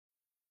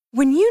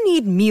When you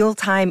need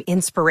mealtime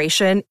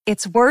inspiration,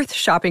 it's worth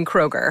shopping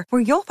Kroger,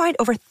 where you'll find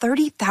over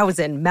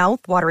 30,000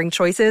 mouth-watering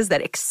choices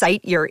that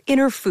excite your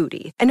inner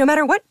foodie. And no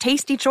matter what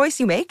tasty choice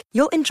you make,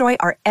 you'll enjoy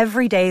our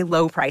everyday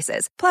low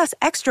prices, plus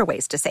extra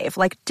ways to save,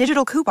 like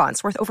digital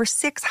coupons worth over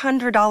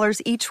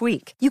 $600 each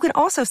week. You can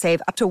also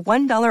save up to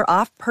 $1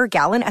 off per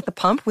gallon at the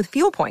pump with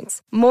fuel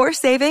points. More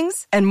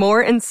savings and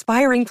more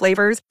inspiring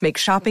flavors make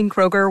shopping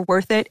Kroger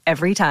worth it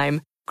every time.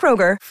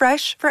 Kroger,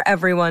 fresh for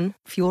everyone.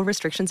 Fuel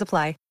restrictions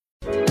apply.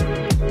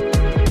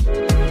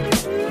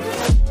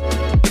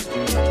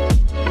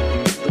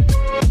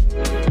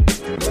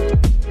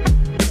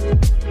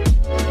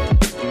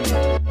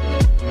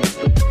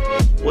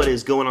 What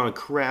is going on,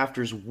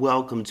 crafters?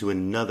 Welcome to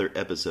another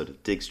episode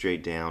of Dig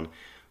Straight Down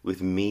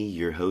with me,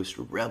 your host,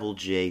 Rebel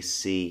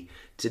JC.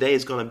 Today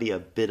is going to be a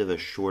bit of a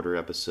shorter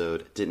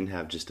episode. Didn't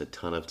have just a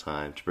ton of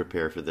time to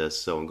prepare for this,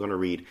 so I'm going to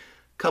read a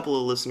couple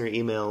of listener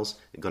emails.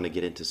 I'm going to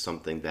get into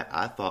something that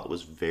I thought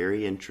was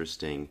very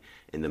interesting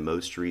in the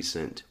most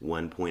recent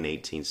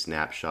 1.18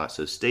 snapshot,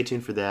 so stay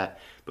tuned for that.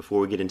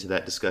 Before we get into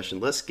that discussion,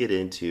 let's get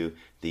into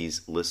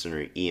these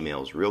listener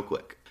emails real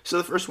quick. So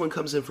the first one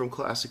comes in from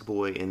Classic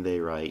Boy, and they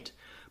write,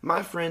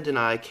 "My friend and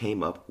I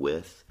came up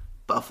with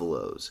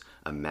buffaloes,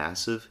 a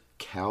massive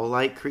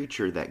cow-like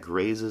creature that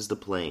grazes the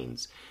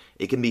plains.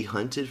 It can be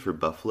hunted for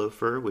buffalo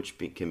fur, which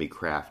can be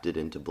crafted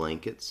into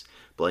blankets.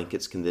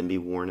 Blankets can then be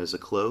worn as a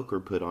cloak or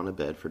put on a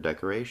bed for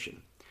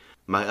decoration.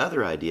 My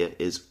other idea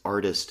is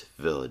artist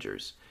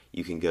villagers.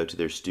 You can go to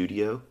their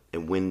studio,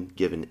 and when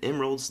given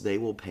emeralds, they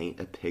will paint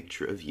a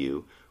picture of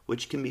you,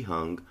 which can be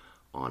hung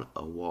on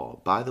a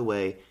wall. By the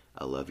way,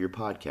 I love your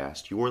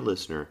podcast. Your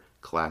listener,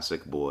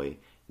 Classic Boy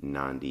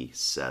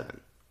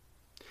 97.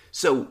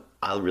 So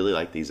I really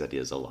like these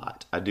ideas a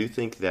lot. I do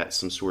think that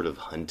some sort of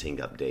hunting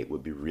update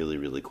would be really,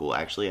 really cool.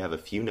 Actually, I have a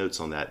few notes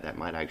on that. That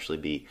might actually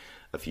be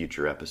a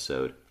future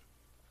episode.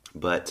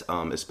 But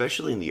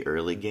especially in the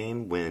early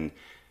game, when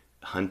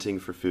hunting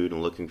for food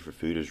and looking for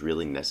food is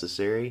really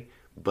necessary,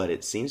 but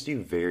it seems to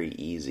be very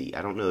easy.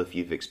 I don't know if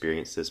you've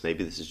experienced this.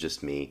 Maybe this is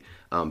just me,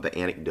 but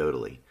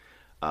anecdotally,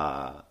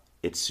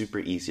 it's super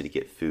easy to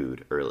get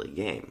food early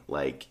game.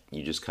 Like,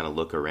 you just kind of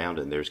look around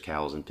and there's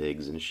cows and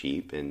pigs and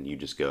sheep, and you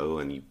just go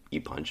and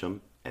you punch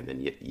them, and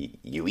then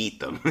you eat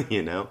them,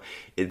 you know?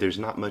 There's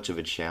not much of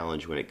a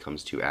challenge when it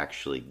comes to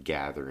actually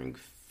gathering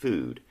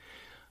food.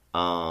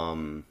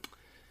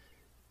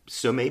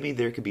 So maybe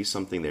there could be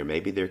something there.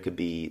 Maybe there could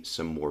be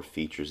some more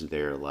features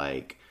there,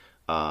 like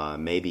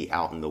maybe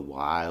out in the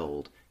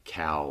wild,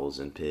 cows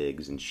and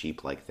pigs and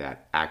sheep like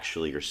that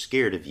actually are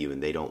scared of you,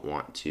 and they don't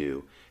want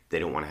to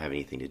have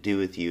anything to do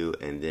with you,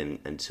 and then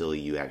until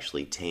you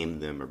actually tame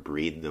them or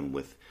breed them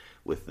with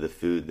the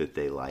food that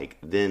they like,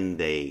 then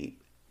they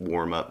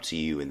warm up to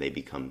you and they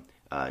become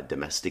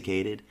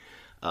domesticated.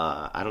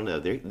 I don't know.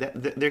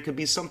 There could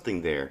be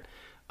something there.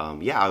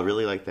 Yeah, I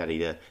really like that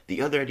idea.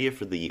 The other idea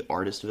for the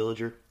artist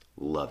villager,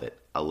 love it.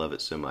 I love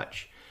it so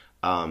much.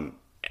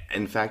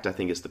 In fact, I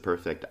think it's the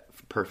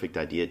perfect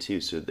idea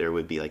too. So there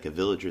would be like a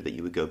villager that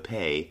you would go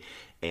pay,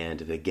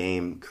 and the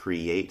game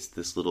creates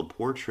this little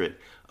portrait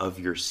of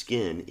your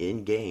skin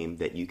in game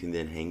that you can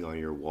then hang on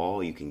your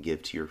wall. You can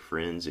give to your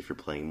friends if you're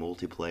playing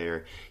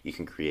multiplayer. You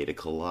can create a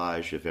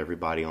collage of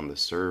everybody on the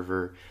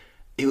server.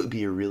 It would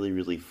be a really,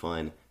 really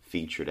fun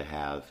feature to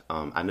have.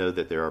 I know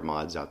that there are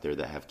mods out there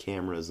that have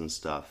cameras and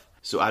stuff,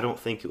 so I don't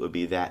think it would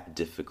be that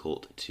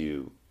difficult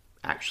to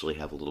actually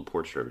have a little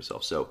portrait of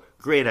yourself. So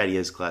great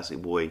ideas,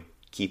 Classic Boy.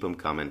 Keep them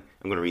coming.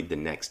 I'm going to read the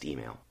next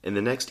email. And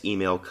the next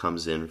email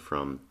comes in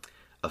from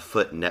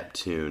Afoot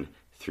Neptune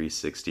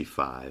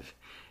 365.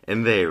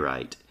 And they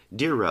write,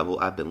 "Dear Rebel,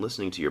 I've been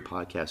listening to your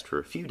podcast for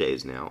a few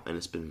days now, and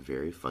it's been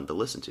very fun to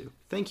listen to.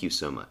 Thank you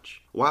so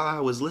much. While I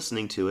was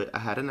listening to it, I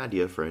had an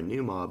idea for a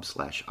new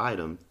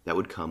mob/item that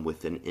would come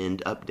with an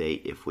end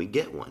update if we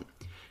get one.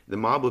 The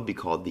mob would be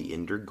called the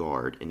Ender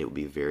Guard, and it would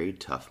be a very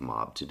tough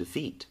mob to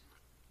defeat.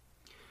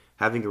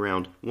 Having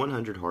around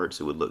 100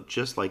 hearts, it would look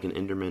just like an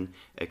Enderman,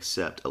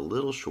 except a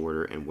little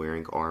shorter and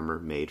wearing armor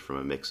made from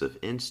a mix of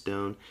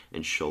endstone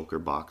and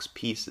shulker box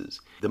pieces.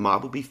 The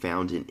mob will be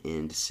found in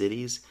end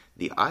cities.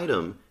 The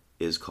item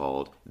is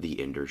called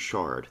the Ender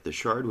Shard. The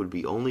shard would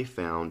be only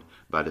found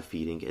by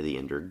defeating the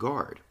Ender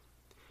Guard.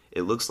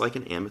 It looks like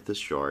an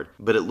amethyst shard,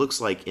 but it looks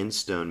like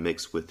endstone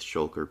mixed with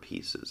shulker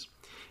pieces.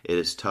 It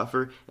is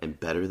tougher and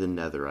better than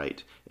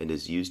netherite, and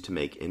is used to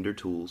make ender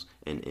tools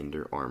and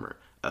ender armor.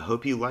 I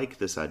hope you like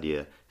this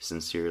idea.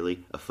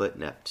 Sincerely, Afoot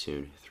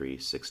Neptune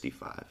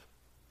 365.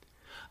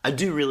 I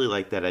do really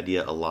like that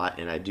idea a lot,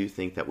 and I do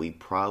think that we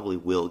probably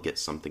will get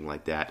something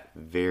like that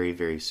very,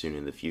 very soon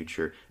in the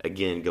future.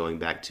 Again, going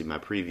back to my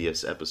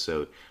previous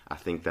episode, I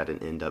think that an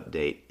end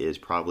update is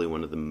probably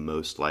one of the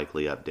most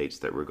likely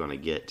updates that we're going to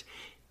get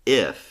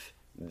if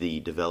the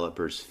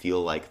developers feel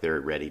like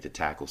they're ready to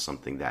tackle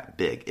something that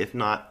big. If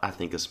not, I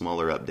think a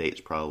smaller update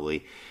is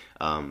probably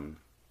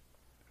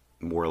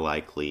more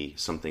likely,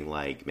 something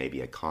like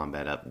maybe a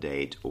combat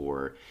update,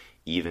 or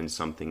even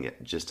something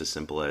just as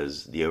simple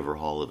as the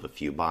overhaul of a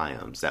few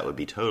biomes. That would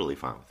be totally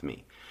fine with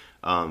me.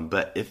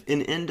 But if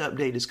an end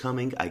update is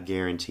coming, I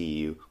guarantee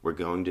you we're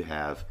going to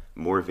have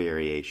more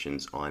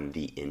variations on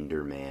the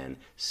Enderman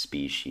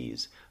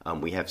species.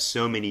 We have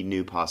so many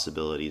new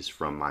possibilities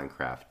from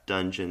Minecraft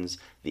Dungeons,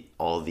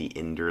 all the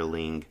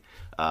Enderling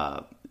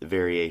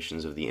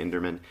variations of the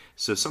Enderman.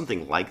 So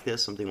something like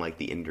this, something like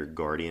the Ender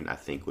Guardian, I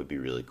think would be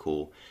really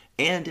cool.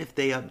 And if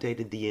they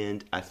updated the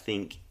end, I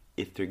think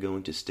if they're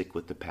going to stick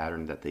with the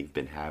pattern that they've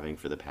been having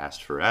for the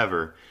past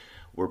forever,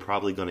 we're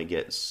probably going to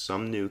get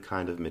some new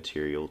kind of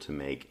material to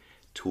make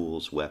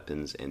tools,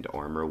 weapons, and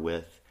armor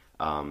with,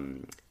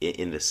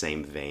 in the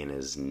same vein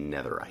as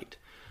netherite.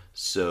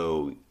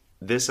 So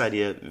this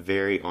idea,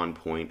 very on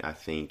point, I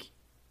think.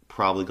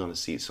 Probably going to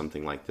see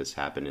something like this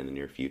happen in the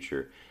near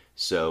future.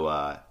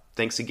 So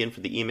thanks again for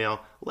the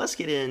email. Let's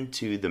get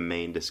into the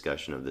main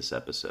discussion of this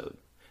episode.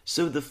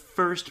 So the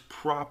first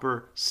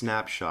proper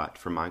snapshot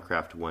for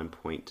Minecraft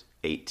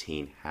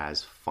 1.18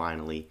 has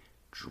finally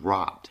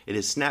dropped. It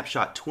is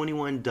snapshot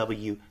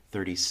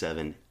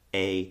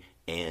 21W37A,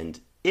 and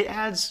it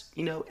adds,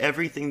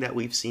 everything that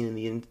we've seen in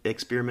the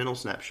experimental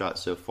snapshot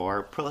so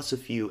far, plus a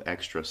few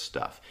extra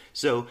stuff.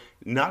 So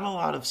not a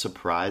lot of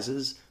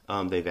surprises.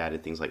 They've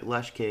added things like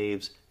lush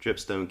caves,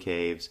 dripstone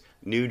caves,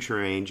 new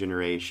terrain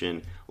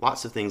generation,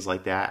 lots of things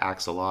like that,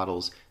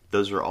 axolotls.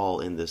 Those are all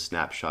in this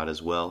snapshot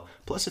as well,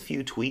 plus a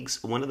few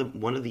tweaks. One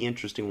of the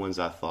interesting ones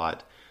I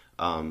thought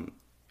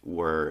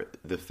were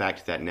the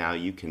fact that now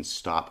you can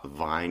stop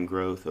vine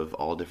growth of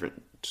all different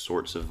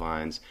sorts of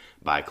vines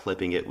by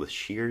clipping it with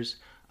shears.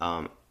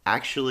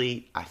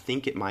 Actually, I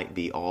think it might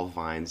be all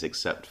vines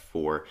except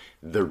for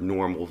the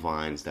normal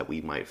vines that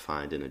we might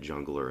find in a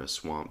jungle or a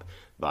swamp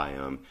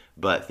biome.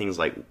 But things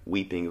like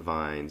weeping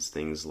vines,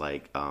 things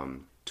like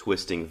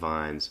twisting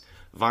vines,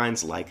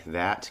 vines like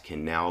that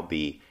can now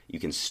be, you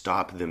can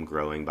stop them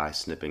growing by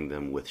snipping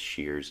them with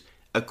shears.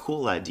 A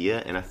cool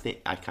idea, and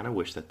I kind of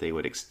wish that they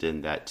would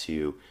extend that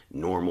to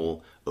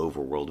normal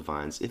overworld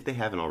vines. If they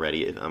haven't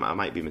already, I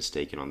might be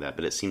mistaken on that,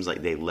 but it seems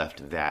like they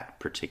left that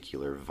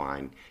particular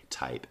vine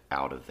type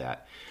out of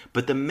that.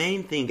 But the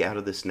main thing out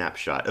of the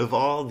snapshot, of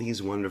all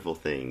these wonderful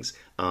things,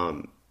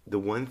 the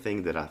one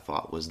thing that I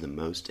thought was the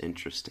most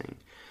interesting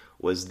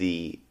was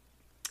the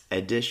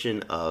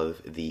addition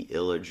of the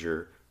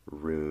Illager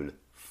rune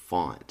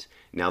font.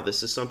 Now,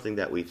 this is something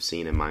that we've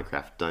seen in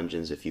Minecraft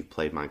Dungeons. If you've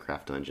played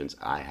Minecraft Dungeons,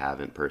 I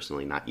haven't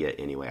personally, not yet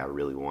anyway, I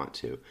really want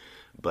to.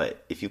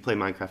 But if you play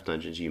Minecraft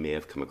Dungeons, you may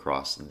have come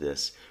across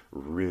this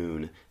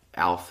rune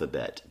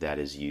alphabet that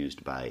is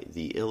used by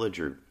the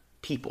Illager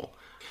people.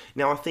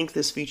 Now, I think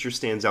this feature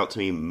stands out to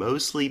me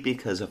mostly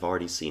because I've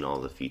already seen all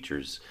the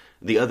features,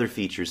 the other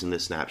features in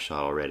this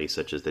snapshot already,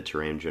 such as the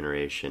terrain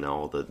generation,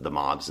 all the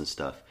mobs and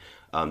stuff.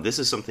 This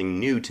is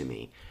something new to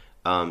me.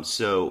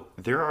 So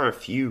there are a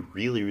few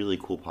really, really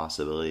cool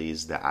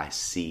possibilities that I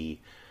see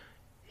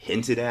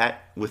hinted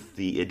at with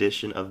the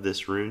addition of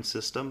this rune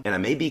system. And I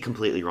may be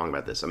completely wrong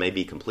about this. I may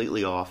be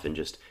completely off and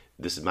just,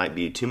 this might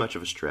be too much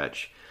of a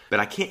stretch.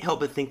 But I can't help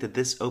but think that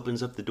this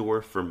opens up the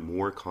door for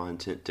more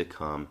content to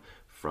come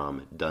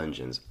from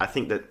dungeons. I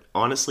think that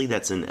honestly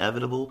that's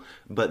inevitable,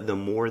 but the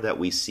more that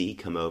we see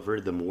come over,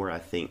 the more I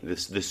think the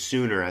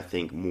sooner I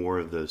think more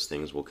of those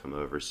things will come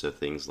over. So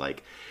things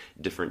like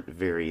different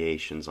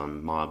variations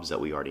on mobs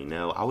that we already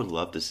know. I would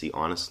love to see,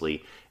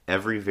 honestly,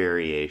 every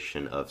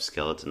variation of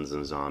skeletons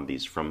and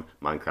zombies from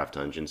Minecraft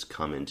Dungeons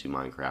come into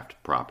Minecraft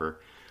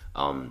proper.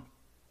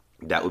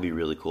 That would be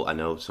really cool. I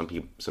know some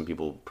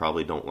people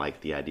probably don't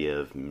like the idea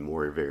of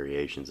more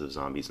variations of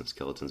zombies and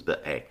skeletons,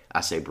 but hey, I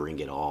say bring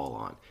it all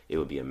on. It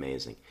would be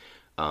amazing.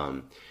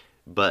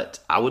 But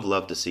I would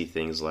love to see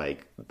things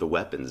like the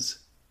weapons.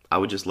 I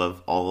would just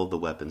love all of the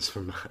weapons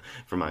from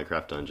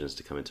Minecraft Dungeons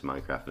to come into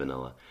Minecraft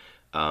Vanilla.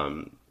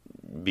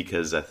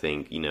 Because I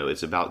think,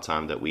 it's about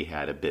time that we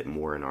had a bit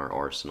more in our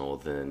arsenal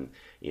than,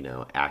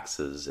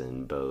 axes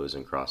and bows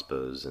and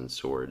crossbows and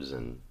swords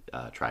and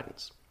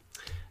tridents.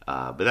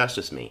 But that's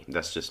just me.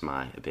 That's just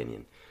my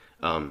opinion.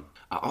 I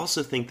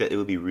also think that it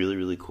would be really,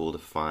 really cool to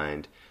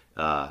find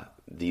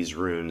these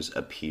runes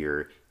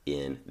appear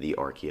in the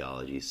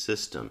archaeology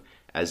system,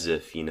 as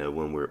if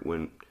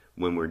when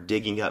we're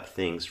digging up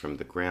things from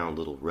the ground,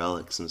 little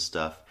relics and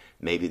stuff.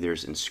 Maybe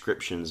there's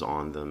inscriptions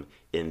on them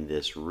in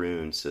this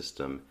rune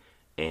system,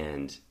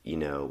 and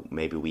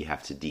maybe we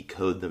have to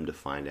decode them to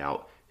find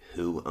out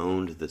who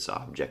owned this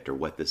object or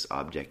what this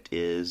object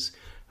is,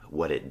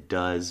 what it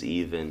does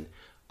even.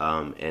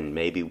 And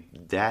maybe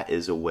that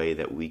is a way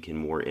that we can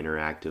more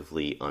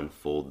interactively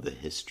unfold the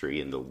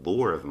history and the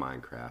lore of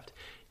Minecraft,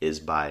 is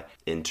by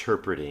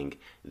interpreting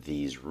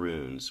these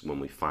runes when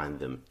we find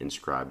them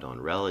inscribed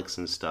on relics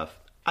and stuff.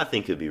 I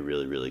think it would be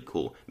really, really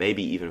cool.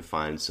 Maybe even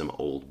find some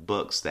old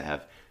books that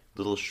have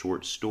little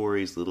short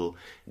stories, little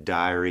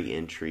diary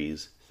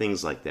entries,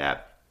 things like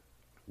that.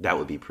 That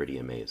would be pretty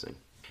amazing.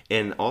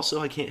 And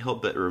also, I can't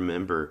help but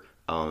remember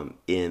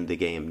in the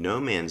game No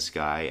Man's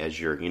Sky, as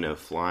you're,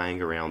 flying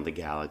around the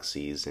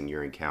galaxies and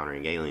you're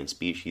encountering alien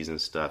species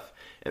and stuff,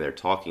 and they're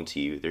talking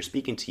to you, they're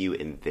speaking to you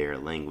in their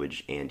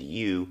language, and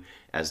you,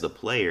 as the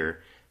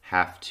player,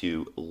 have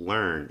to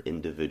learn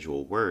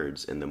individual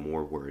words, and the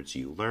more words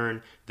you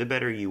learn, the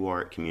better you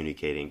are at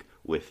communicating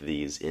with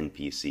these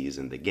NPCs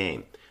in the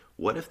game.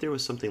 What if there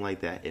was something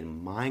like that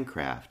in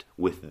Minecraft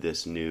with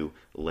this new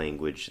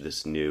language,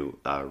 this new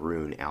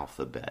rune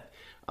alphabet?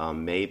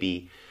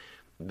 Maybe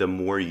the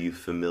more you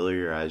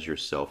familiarize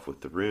yourself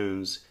with the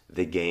runes,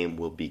 the game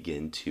will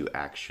begin to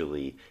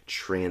actually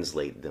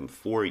translate them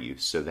for you,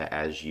 so that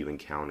as you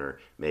encounter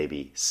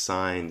maybe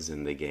signs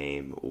in the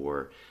game,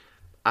 or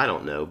I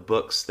don't know,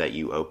 books that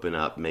you open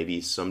up,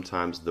 maybe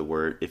sometimes the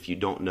word, if you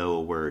don't know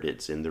a word,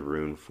 it's in the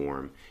rune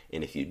form,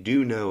 and if you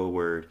do know a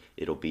word,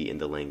 it'll be in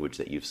the language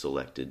that you've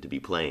selected to be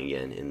playing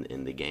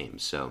in the game.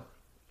 So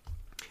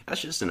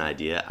that's just an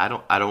idea. I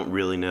don't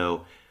really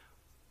know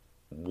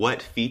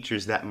what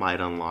features that might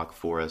unlock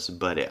for us,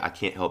 but I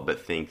can't help but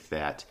think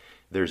that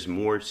there's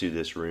more to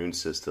this rune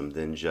system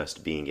than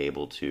just being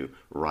able to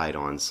write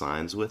on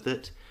signs with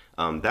it.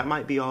 That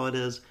might be all it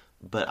is,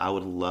 but I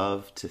would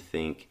love to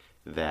think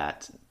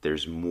that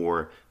there's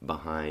more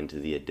behind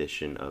the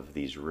addition of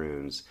these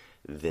runes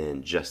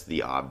than just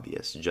the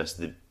obvious, just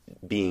the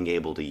being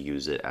able to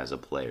use it as a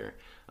player.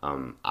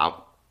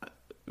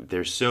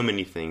 There's so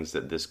many things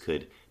that this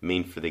could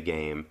mean for the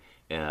game,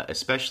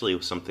 especially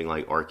with something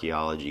like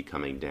archaeology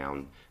coming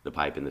down the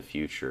pipe in the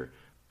future.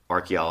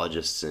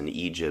 Archaeologists in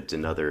Egypt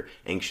and other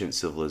ancient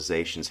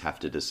civilizations have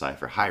to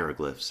decipher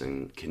hieroglyphs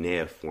and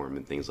cuneiform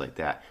and things like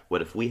that.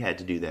 What if we had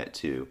to do that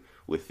too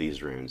with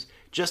these runes?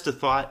 Just a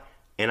thought,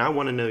 and I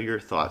want to know your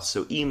thoughts.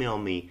 So email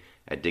me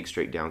at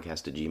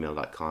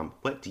digstraightdowncast@gmail.com.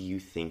 What do you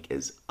think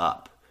is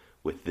up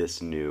with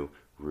this new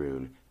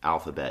rune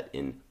alphabet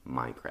in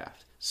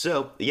Minecraft?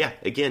 So, yeah,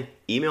 again,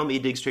 email me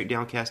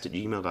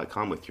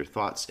digstraightdowncast@gmail.com with your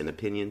thoughts and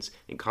opinions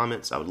and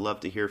comments. I would love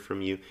to hear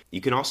from you.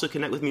 You can also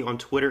connect with me on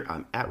Twitter.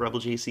 I'm at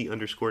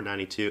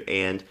RebelJC_92,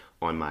 and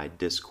on my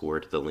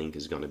Discord. The link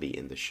is going to be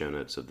in the show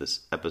notes of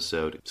this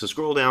episode. So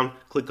scroll down,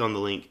 click on the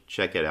link,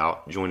 check it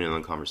out, join in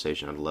on the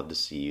conversation. I'd love to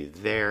see you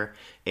there.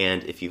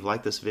 And if you've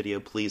liked this video,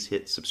 please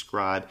hit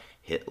subscribe,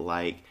 hit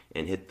like,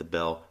 and hit the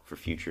bell for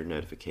future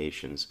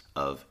notifications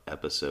of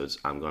episodes.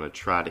 I'm going to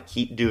try to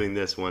keep doing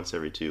this once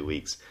every 2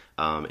 weeks.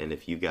 And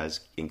if you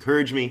guys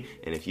encourage me,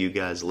 and if you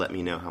guys let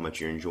me know how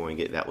much you're enjoying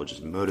it, that will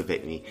just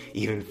motivate me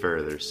even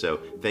further. So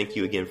thank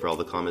you again for all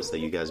the comments that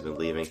you guys have been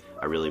leaving.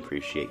 I really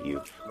appreciate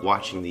you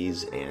watching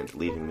these and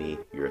leaving me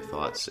your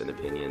thoughts and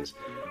opinions.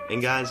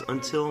 And guys,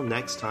 until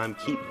next time,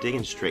 keep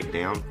digging straight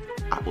down.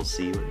 I will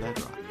see you at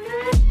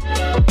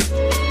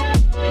Bedrock.